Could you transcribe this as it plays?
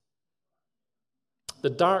the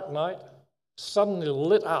dark night suddenly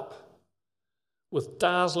lit up with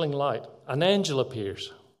dazzling light. An angel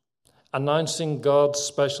appears, announcing God's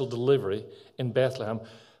special delivery in Bethlehem.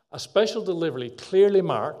 A special delivery clearly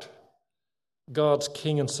marked God's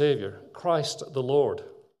King and Savior, Christ the Lord.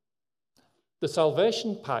 The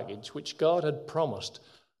salvation package which God had promised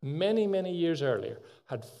many, many years earlier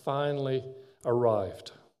had finally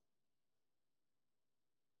arrived.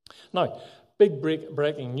 Now, big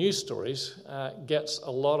breaking news stories gets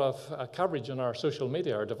a lot of coverage on our social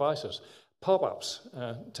media, our devices. Pop-ups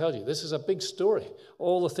tell you this is a big story.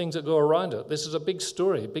 All the things that go around it. This is a big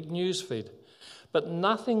story, big news feed. But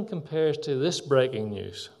nothing compares to this breaking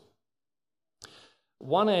news.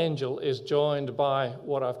 One angel is joined by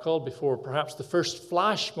what I've called before perhaps the first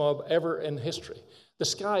flash mob ever in history. The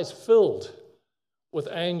sky is filled with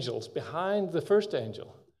angels behind the first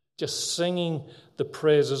angel, just singing the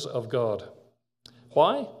praises of God.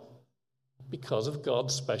 Why? Because of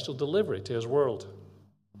God's special delivery to his world.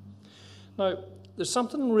 Now, there's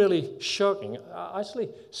something really shocking, actually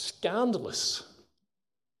scandalous,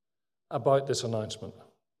 about this announcement.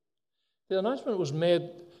 The announcement was made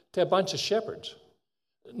to a bunch of shepherds,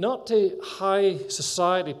 not to high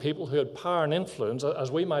society people who had power and influence,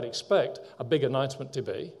 as we might expect a big announcement to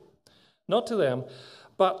be. Not to them,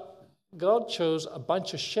 but God chose a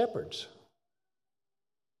bunch of shepherds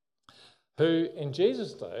who, in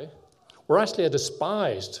Jesus' day, were actually a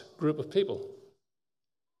despised group of people.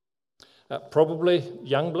 Probably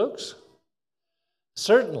young blokes.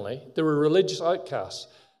 Certainly, they were religious outcasts.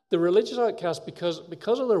 The religious outcasts, because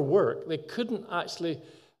of their work, they couldn't actually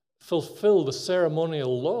fulfill the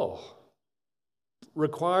ceremonial law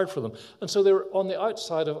required for them. And so they were on the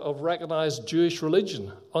outside of recognized Jewish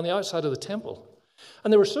religion, on the outside of the temple.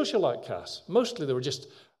 And they were social outcasts. Mostly they were just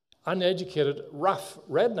uneducated, rough,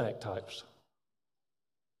 redneck types.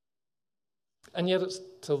 And yet it's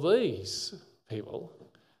to these people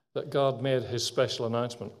that God made his special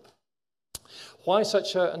announcement. Why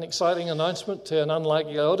such an exciting announcement to an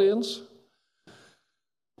unlikely audience?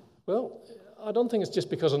 Well, I don't think it's just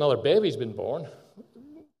because another baby's been born.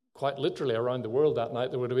 Quite literally, around the world that night,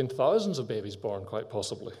 there would have been thousands of babies born, quite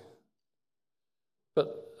possibly.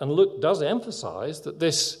 And Luke does emphasize that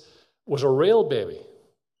this was a real baby,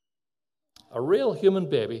 a real human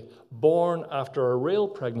baby born after a real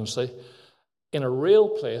pregnancy in a real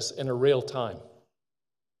place in a real time.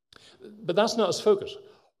 But that's not his focus.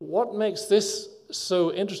 What makes this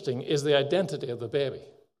so interesting is the identity of the baby.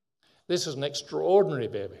 This is an extraordinary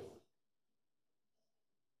baby.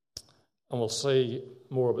 And we'll see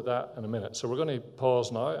more about that in a minute. So we're going to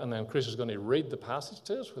pause now, and then Chris is going to read the passage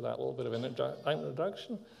to us with that little bit of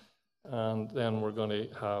introduction. And then we're going to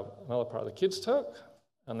have another part of the kids' talk,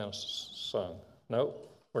 and then a song. No,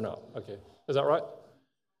 we're not. Okay. Is that right?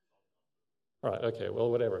 Right, okay. Well,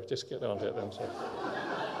 whatever. Just get on to it then. So.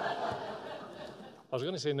 I was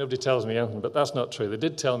going to say nobody tells me anything, but that's not true. They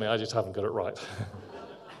did tell me, I just haven't got it right.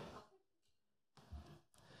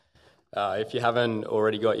 If you haven't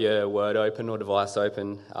already got your word open or device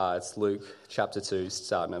open, it's Luke chapter 2,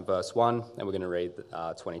 starting at verse 1, and we're going to read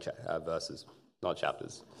 20 verses, not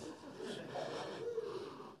chapters.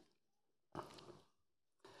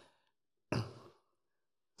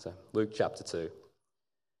 So, Luke chapter 2.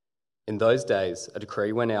 In those days, a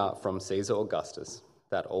decree went out from Caesar Augustus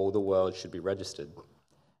that all the world should be registered.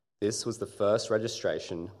 This was the first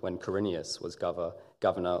registration when Quirinius was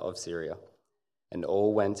governor of Syria, and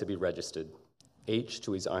all went to be registered, each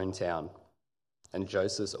to his own town. And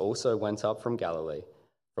Joseph also went up from Galilee,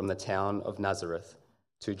 from the town of Nazareth,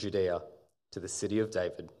 to Judea, to the city of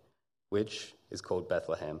David, which is called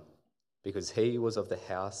Bethlehem, because he was of the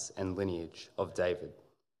house and lineage of David,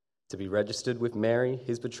 to be registered with Mary,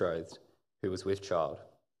 his betrothed, who was with child.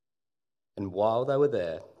 And while they were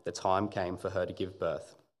there, the time came for her to give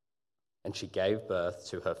birth. And she gave birth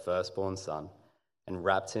to her firstborn son, and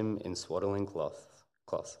wrapped him in swaddling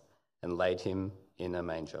cloth, and laid him in a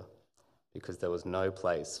manger, because there was no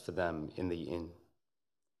place for them in the inn.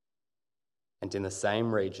 And in the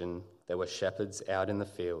same region there were shepherds out in the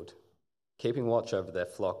field, keeping watch over their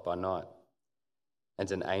flock by night. And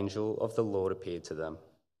an angel of the Lord appeared to them,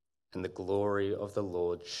 and the glory of the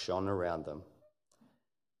Lord shone around them,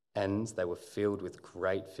 and they were filled with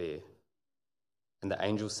great fear. And the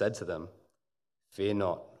angel said to them, "Fear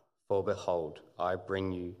not, for behold, I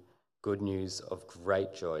bring you good news of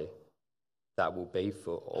great joy that will be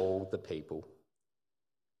for all the people.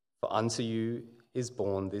 For unto you is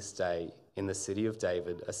born this day in the city of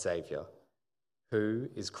David a Saviour, who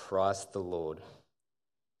is Christ the Lord.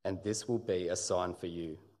 And this will be a sign for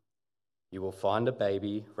you. You will find a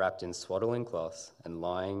baby wrapped in swaddling cloths and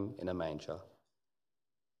lying in a manger."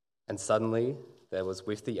 And suddenly there was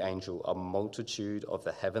with the angel a multitude of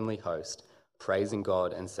the heavenly host, praising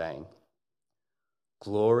God and saying,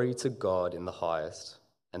 "Glory to God in the highest,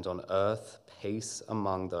 and on earth peace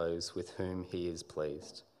among those with whom he is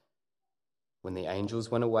pleased." When the angels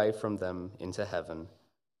went away from them into heaven,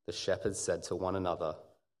 the shepherds said to one another,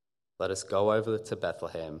 "Let us go over to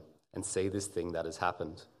Bethlehem and see this thing that has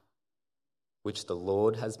happened, which the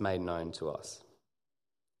Lord has made known to us."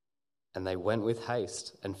 And they went with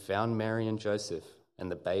haste and found Mary and Joseph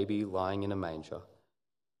and the baby lying in a manger.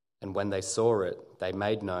 And when they saw it, they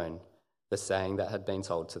made known the saying that had been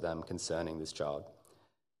told to them concerning this child.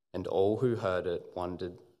 And all who heard it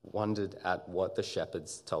wondered at what the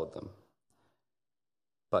shepherds told them.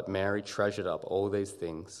 But Mary treasured up all these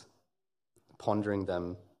things, pondering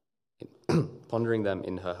them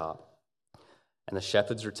in her heart. And the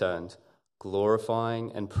shepherds returned,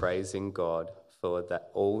 glorifying and praising God for that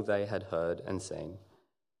all they had heard and seen,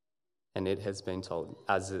 and it has been told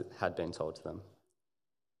as it had been told to them.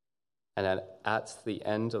 And at the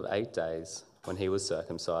end of 8 days, when he was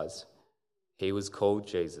circumcised, he was called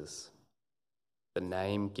Jesus, the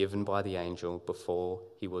name given by the angel before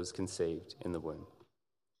he was conceived in the womb.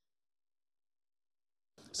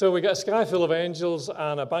 So we got a sky full of angels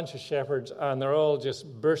and a bunch of shepherds, and they're all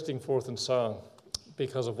just bursting forth in song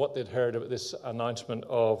because of what they'd heard about this announcement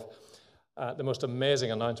of the most amazing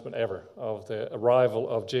announcement ever of the arrival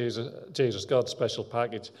of Jesus, God's special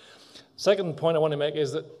package. Second point I want to make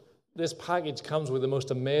is that this package comes with the most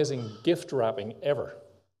amazing gift wrapping ever,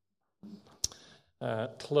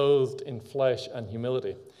 clothed in flesh and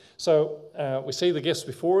humility. So we see the gifts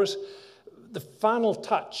before us. The final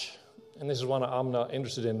touch, and this is one I'm not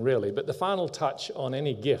interested in really, but the final touch on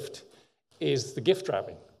any gift is the gift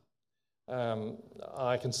wrapping.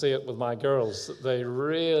 I can see it with my girls. They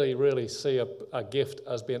really, really see a gift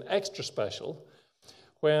as being extra special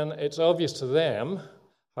when it's obvious to them,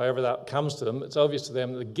 however that comes to them, it's obvious to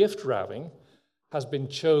them that the gift wrapping has been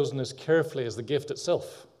chosen as carefully as the gift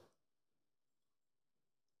itself.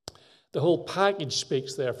 The whole package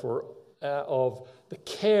speaks, therefore, of the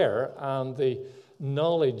care and the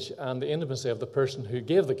knowledge and the intimacy of the person who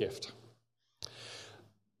gave the gift.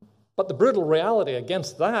 But the brutal reality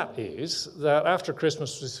against that is that after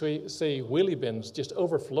Christmas we see wheelie bins just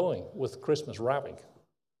overflowing with Christmas wrapping.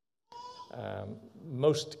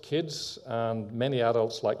 Most kids and many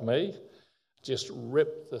adults like me just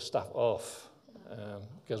rip the stuff off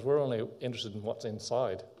because we're only interested in what's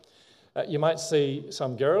inside. You might see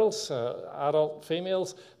some girls, adult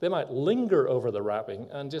females, they might linger over the wrapping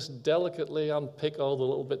and just delicately unpick all the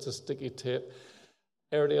little bits of sticky tape.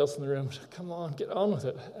 Everybody else in the room, come on, get on with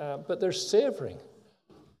it. But they're savouring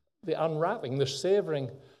the unwrapping, they're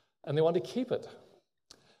savouring, and they want to keep it.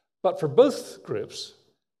 But for both groups,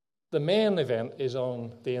 the main event is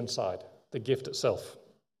on the inside, the gift itself.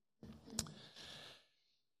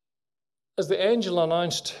 As the angel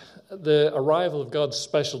announced the arrival of God's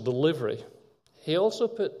special delivery, he also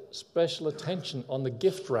put special attention on the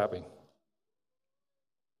gift wrapping.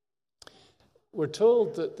 We're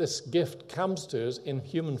told that this gift comes to us in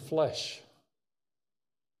human flesh.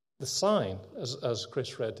 The sign, as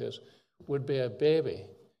Chris read to us, would be a baby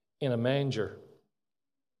in a manger.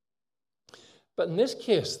 But in this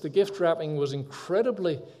case, the gift wrapping was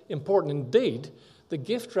incredibly important. Indeed, the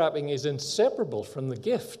gift wrapping is inseparable from the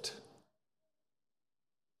gift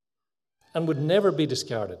and would never be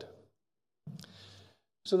discarded.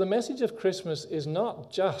 So the message of Christmas is not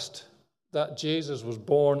just that Jesus was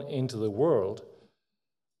born into the world,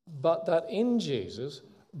 but that in Jesus,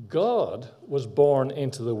 God was born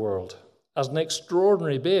into the world as an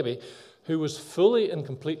extraordinary baby who was fully and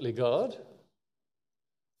completely God,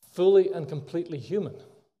 fully and completely human.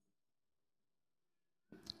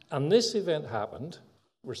 And this event happened,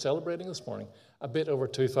 we're celebrating this morning, a bit over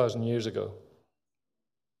 2,000 years ago.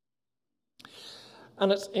 And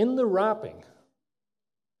it's in the wrapping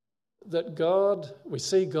that we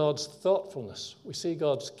see God's thoughtfulness, we see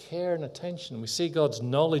God's care and attention, we see God's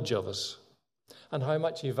knowledge of us and how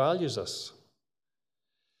much he values us.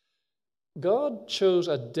 God chose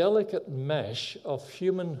a delicate mesh of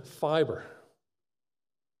human fiber,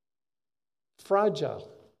 fragile,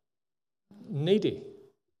 needy,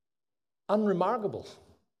 unremarkable,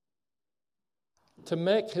 to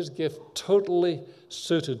make his gift totally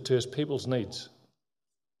suited to his people's needs.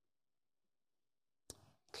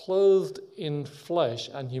 Clothed in flesh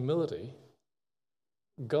and humility,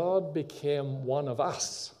 God became one of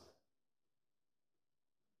us.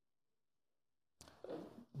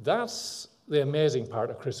 That's the amazing part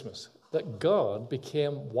of Christmas, that God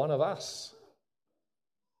became one of us.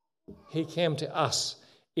 He came to us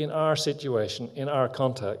in our situation, in our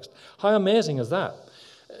context. How amazing is that?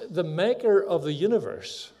 The maker of the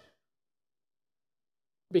universe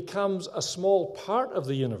becomes a small part of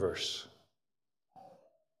the universe.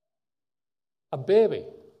 A baby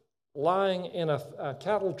lying in a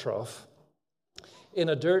cattle trough in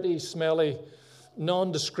a dirty, smelly,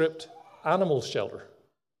 nondescript animal shelter.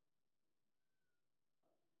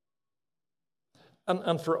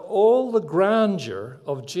 And for all the grandeur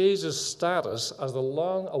of Jesus' status as the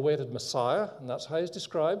long-awaited Messiah, and that's how he's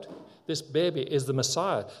described, this baby is the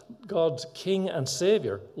Messiah, God's King and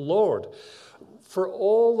Savior, Lord. For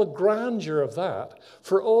all the grandeur of that,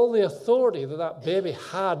 for all the authority that that baby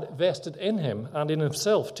had vested in him and in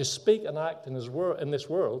himself to speak and act in this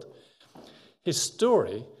world, his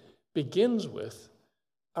story begins with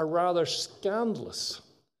a rather scandalous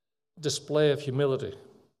display of humility.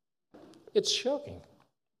 It's shocking.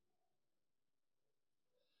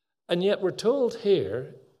 And yet we're told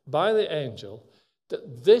here by the angel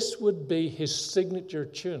that this would be his signature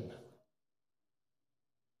tune.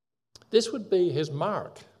 This would be his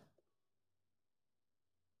mark.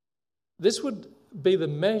 This would be the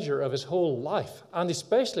measure of his whole life, and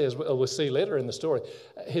especially, as we'll see later in the story,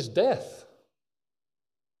 his death.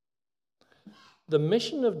 The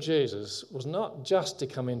mission of Jesus was not just to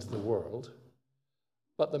come into the world,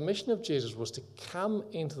 but the mission of Jesus was to come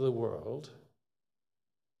into the world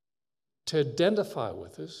to identify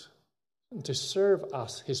with us and to serve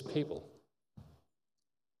us, his people,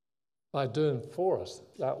 by doing for us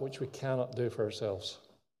that which we cannot do for ourselves,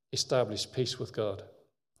 establish peace with God.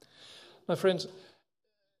 Now, friends,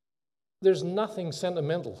 there's nothing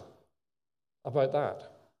sentimental about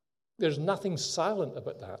that. There's nothing silent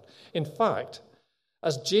about that. In fact,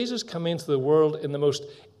 as Jesus came into the world in the most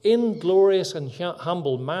inglorious and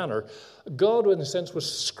humble manner, God, in a sense,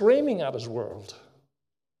 was screaming at his world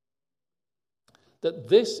that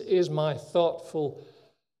this is my thoughtful,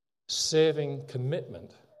 saving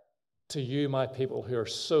commitment to you, my people, who are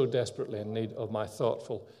so desperately in need of my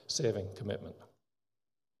thoughtful, saving commitment.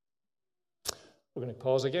 We're going to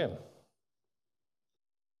pause again.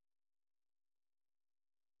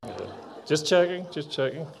 Just checking.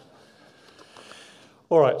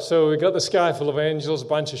 All right, so we've got the sky full of angels, a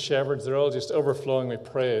bunch of shepherds. They're all just overflowing with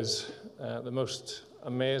praise. The most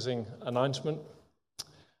amazing announcement,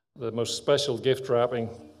 the most special gift wrapping,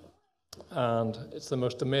 and it's the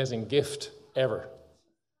most amazing gift ever.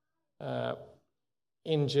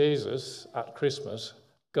 In Jesus, at Christmas,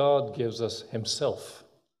 God gives us himself.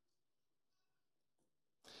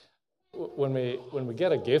 When we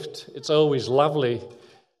get a gift, it's always lovely,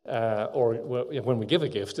 or when we give a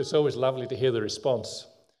gift, it's always lovely to hear the response.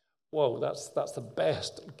 Whoa, that's the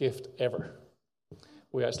best gift ever.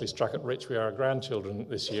 We actually struck it rich with our grandchildren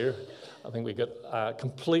this year. I think we got a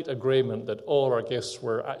complete agreement that all our gifts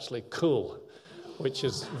were actually cool, which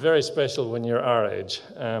is very special when you're our age.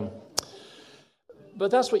 But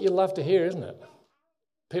that's what you love to hear, isn't it?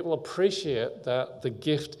 People appreciate that the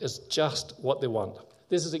gift is just what they want.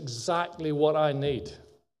 This is exactly what I need.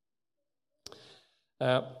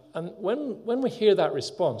 And when we hear that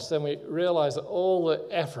response, then we realize that all the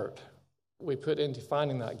effort we put into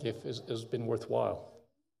finding that gift has been worthwhile.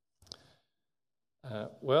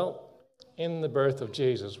 Well, in the birth of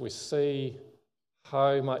Jesus, we see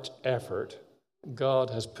how much effort God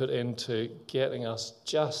has put into getting us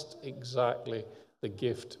just exactly the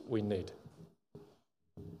gift we need.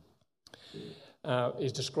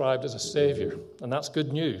 He's described as a Savior, and that's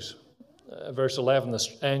good news. Verse 11, the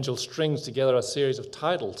angel strings together a series of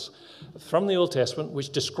titles from the Old Testament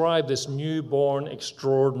which describe this newborn,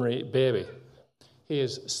 extraordinary baby. He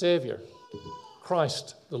is Savior,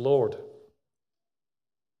 Christ the Lord.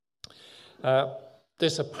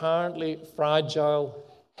 This apparently fragile,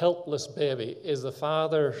 helpless baby is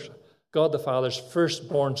God the Father's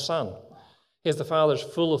firstborn son. He has the Father's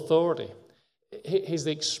full authority. He's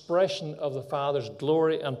the expression of the Father's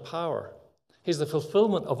glory and power. He's the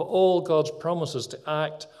fulfillment of all God's promises to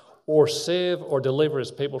act or save or deliver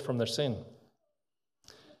his people from their sin.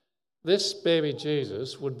 This baby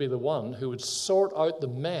Jesus would be the one who would sort out the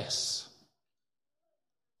mess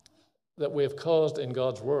that we have caused in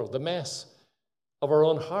God's world, the mess of our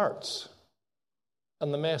own hearts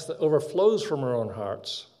and the mess that overflows from our own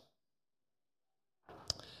hearts.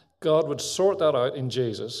 God would sort that out in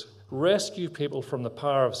Jesus, rescue people from the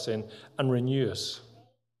power of sin, and renew us.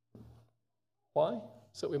 Why?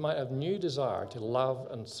 So that we might have new desire to love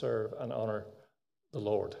and serve and honor the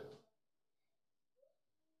Lord.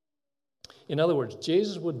 In other words,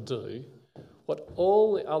 Jesus would do what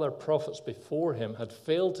all the other prophets before him had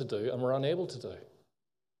failed to do and were unable to do.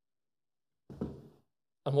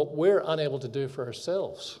 and what we're unable to do for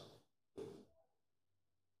ourselves.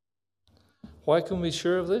 Why can we be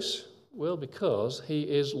sure of this? Well, because he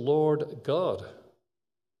is Lord God.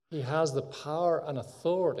 He has the power and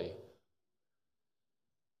authority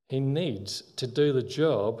he needs to do the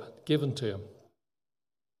job given to him.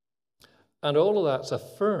 And all of that's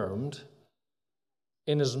affirmed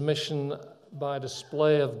in his mission by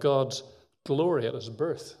display of God's glory at his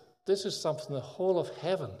birth. This is something the whole of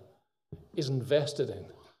heaven is invested in.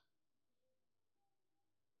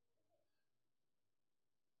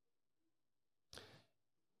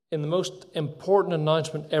 In the most important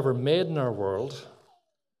announcement ever made in our world,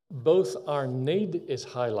 both our need is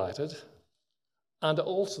highlighted and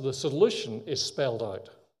also the solution is spelled out.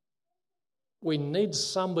 We need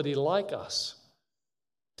somebody like us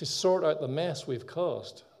to sort out the mess we've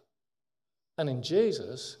caused. And in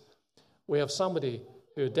Jesus, we have somebody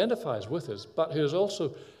who identifies with us, but who is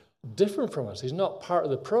also different from us. He's not part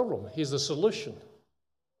of the problem. He's the solution.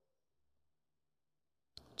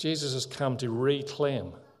 Jesus has come to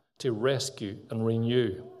reclaim, to rescue and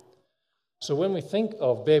renew. So when we think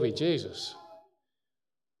of baby Jesus,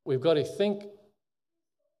 we've got to think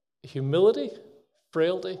humility,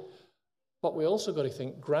 frailty, but we also got to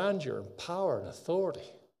think grandeur and power and authority.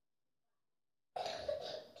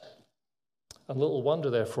 And little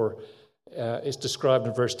wonder, therefore, is described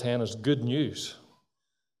in verse 10 as good news.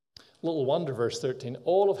 Little wonder, verse 13,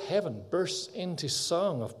 all of heaven bursts into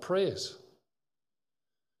song of praise.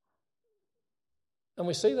 And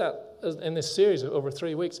we see that in this series over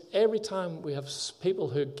 3 weeks. Every time we have people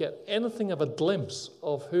who get anything of a glimpse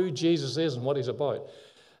of who Jesus is and what he's about,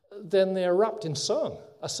 then they erupt in song,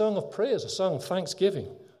 a song of praise, a song of thanksgiving.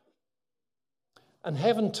 And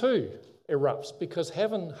heaven too erupts, because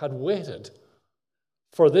heaven had waited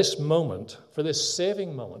for this moment, for this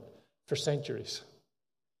saving moment, for centuries.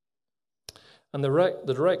 And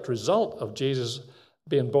the direct result of Jesus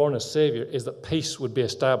being born as Savior is that peace would be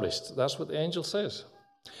established. That's what the angel says.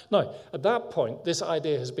 Now, at that point, this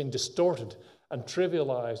idea has been distorted and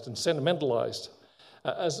trivialized and sentimentalized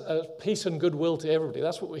as peace and goodwill to everybody.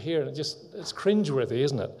 That's what we hear, and it's cringeworthy,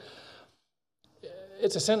 isn't it?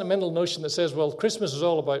 It's a sentimental notion that says, well, Christmas is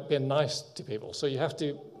all about being nice to people, so you have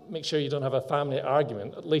to make sure you don't have a family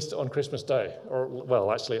argument, at least on Christmas Day, or,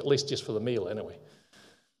 well, actually, at least just for the meal anyway.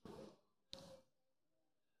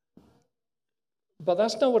 But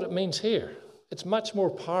that's not what it means here. It's much more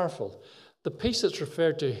powerful. The peace that's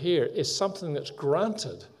referred to here is something that's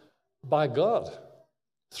granted by God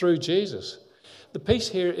through Jesus. The peace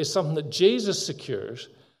here is something that Jesus secures,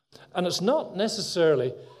 and it's not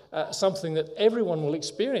necessarily something that everyone will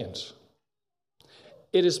experience.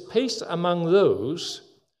 It is peace among those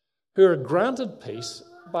who are granted peace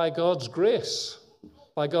by God's grace,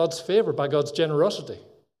 by God's favor, by God's generosity.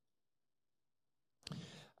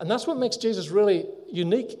 And that's what makes Jesus really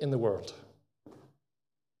unique in the world.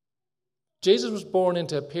 Jesus was born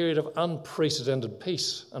into a period of unprecedented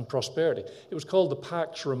peace and prosperity. It was called the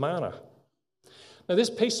Pax Romana. Now, this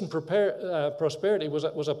peace and prosperity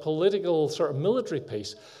was a political sort of military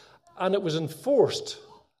peace, and it was enforced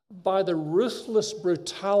by the ruthless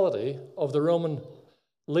brutality of the Roman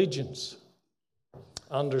legions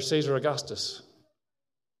under Caesar Augustus.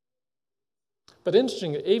 But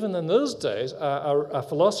interestingly, even in those days, a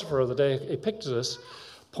philosopher of the day, Epictetus,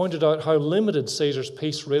 pointed out how limited Caesar's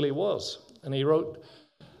peace really was. And he wrote,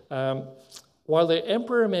 while the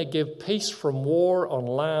emperor may give peace from war on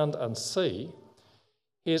land and sea,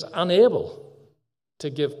 he is unable to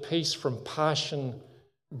give peace from passion,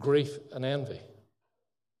 grief, and envy.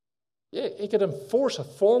 Yeah, he could enforce a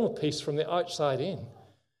form of peace from the outside in,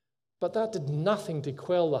 but that did nothing to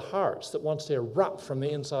quell the hearts that wants to erupt from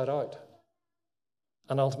the inside out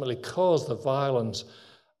and ultimately cause the violence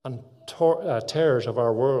and terrors of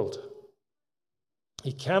our world.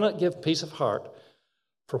 He cannot give peace of heart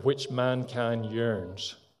for which mankind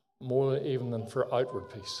yearns, more even than for outward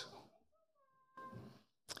peace.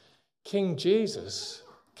 King Jesus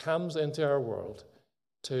comes into our world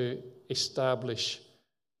to establish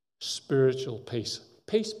spiritual peace,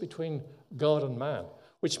 peace between God and man,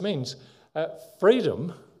 which means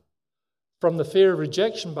freedom from the fear of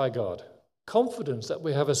rejection by God, confidence that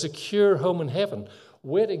we have a secure home in heaven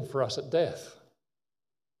waiting for us at death.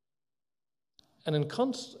 And in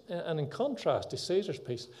contrast to Caesar's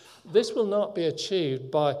peace, this will not be achieved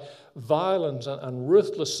by violence and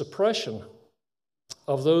ruthless suppression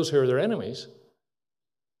of those who are their enemies.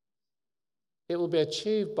 It will be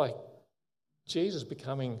achieved by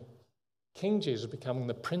King Jesus becoming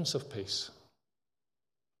the Prince of Peace.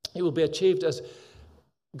 It will be achieved as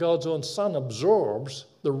God's own Son absorbs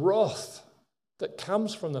the wrath that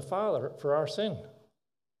comes from the Father for our sin.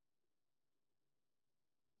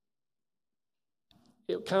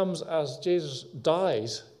 It comes as Jesus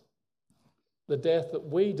dies the death that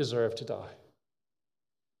we deserve to die,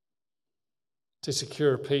 to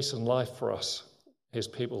secure peace and life for us, his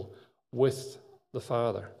people, with the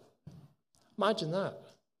Father. Imagine that.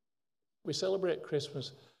 We celebrate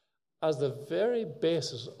Christmas as the very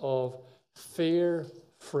basis of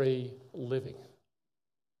fear-free living.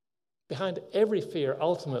 Behind every fear,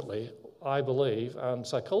 ultimately, I believe, and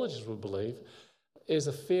psychologists would believe, is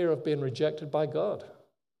the fear of being rejected by God.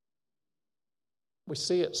 We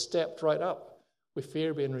see it stepped right up. We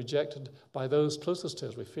fear being rejected by those closest to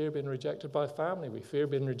us. We fear being rejected by family. We fear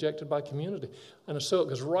being rejected by community. And so it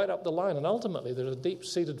goes right up the line. And ultimately, there's a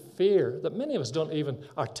deep-seated fear that many of us don't even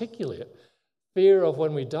articulate. Fear of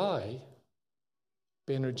when we die,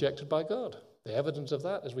 being rejected by God. The evidence of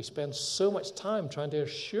that is we spend so much time trying to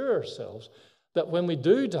assure ourselves that when we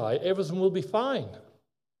do die, everything will be fine.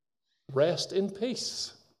 Rest in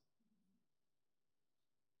peace.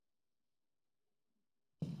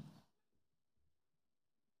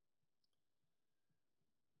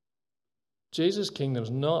 Jesus' kingdom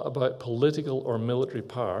is not about political or military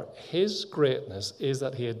power. His greatness is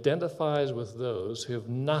that he identifies with those who have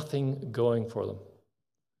nothing going for them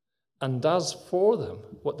and does for them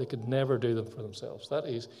what they could never do them for themselves. That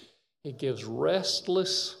is, he gives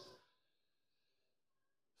restless,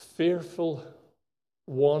 fearful,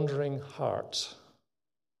 wandering hearts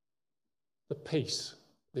the peace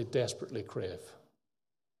they desperately crave.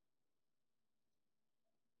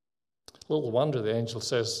 Little wonder the angel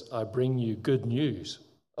says, I bring you good news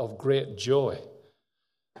of great joy,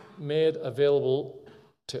 made available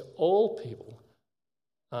to all people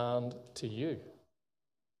and to you.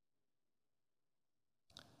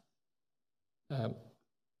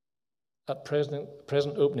 At present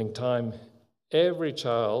opening time, every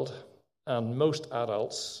child and most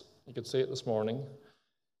adults, you could see it this morning,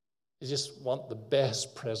 they just want the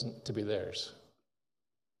best present to be theirs.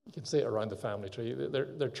 You can see it around the family tree.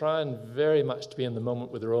 They're trying very much to be in the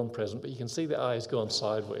moment with their own present, but you can see the eyes going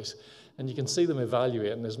sideways. And you can see them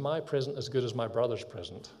evaluating, is my present as good as my brother's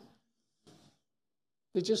present?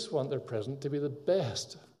 They just want their present to be the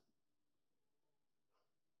best.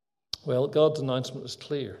 Well, God's announcement is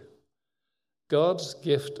clear. God's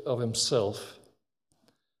gift of himself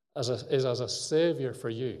is as a Savior for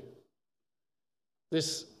you.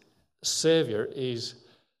 This Savior is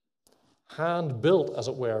hand-built, as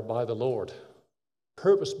it were, by the Lord,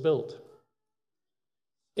 purpose-built,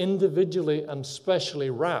 individually and specially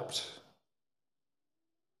wrapped.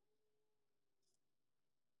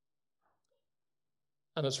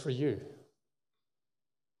 And it's for you.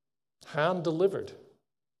 Hand-delivered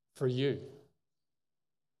for you.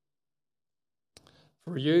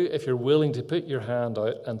 For you, if you're willing to put your hand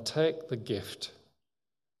out and take the gift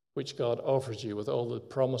which God offers you with all the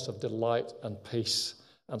promise of delight and peace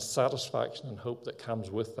and satisfaction and hope that comes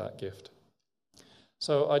with that gift.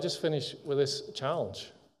 So I just finish with this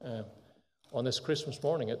challenge on this Christmas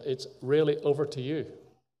morning. It's really over to you.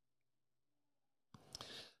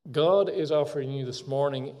 God is offering you this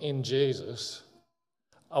morning in Jesus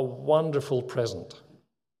a wonderful present.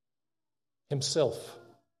 Himself.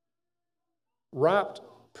 Wrapped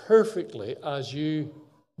perfectly as you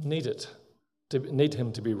need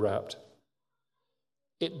him to be wrapped.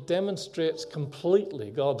 It demonstrates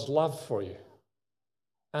completely God's love for you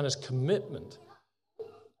and his commitment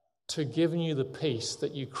to giving you the peace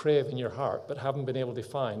that you crave in your heart but haven't been able to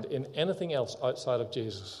find in anything else outside of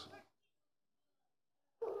Jesus.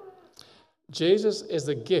 Jesus is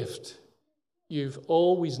the gift you've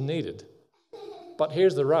always needed. But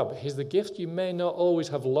here's the rub. He's the gift you may not always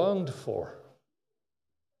have longed for.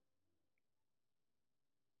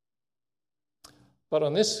 But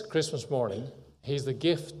on this Christmas morning, he's the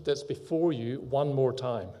gift that's before you one more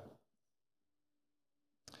time.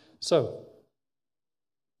 So,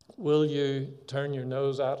 will you turn your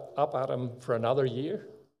nose up at him for another year?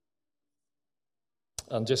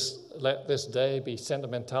 And just let this day be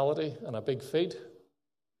sentimentality and a big feed?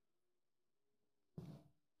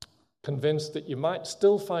 Convinced that you might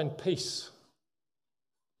still find peace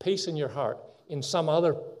in your heart, in some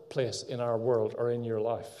other place in our world or in your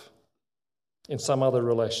life, in some other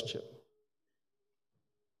relationship?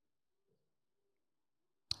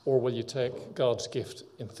 Or will you take God's gift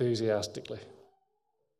enthusiastically?